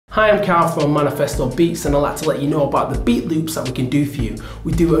Hi, I'm Carl from Manifesto Beats, and I'd like to let you know about the beat loops that we can do for you.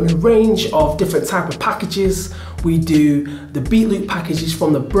 We do a range of different type of packages. We do the beat loop packages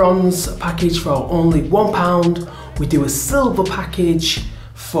from the bronze package for only £1. We do a silver package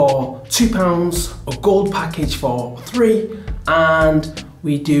for £2, a gold package for £3, and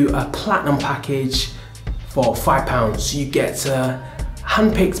we do a platinum package for £5. So you get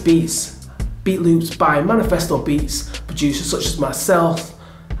hand-picked beats, beat loops by Manifesto Beats, producers such as myself,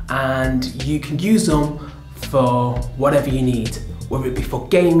 and you can use them for whatever you need, whether it be for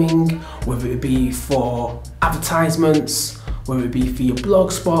gaming, whether it be for advertisements, whether it be for your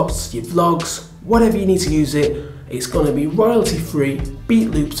blog spots, your vlogs, whatever you need to use it. It's going to be royalty free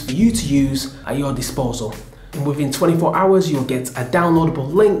beat loops for you to use at your disposal. And within 24 hours you'll get a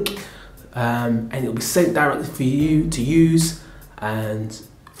downloadable link, and it'll be sent directly for you to use and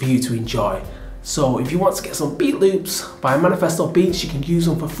for you to enjoy. So if you want to get some beat loops by Manifesto Beats, you can use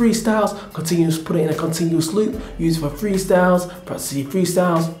them for freestyles, put it in a continuous loop, use it for freestyles, practice your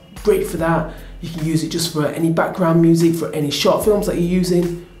freestyles, great for that. You can use it just for any background music, for any short films that you're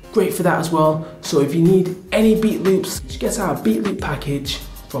using, great for that as well. So if you need any beat loops, just get our beat loop package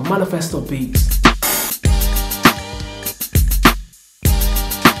from Manifesto Beats.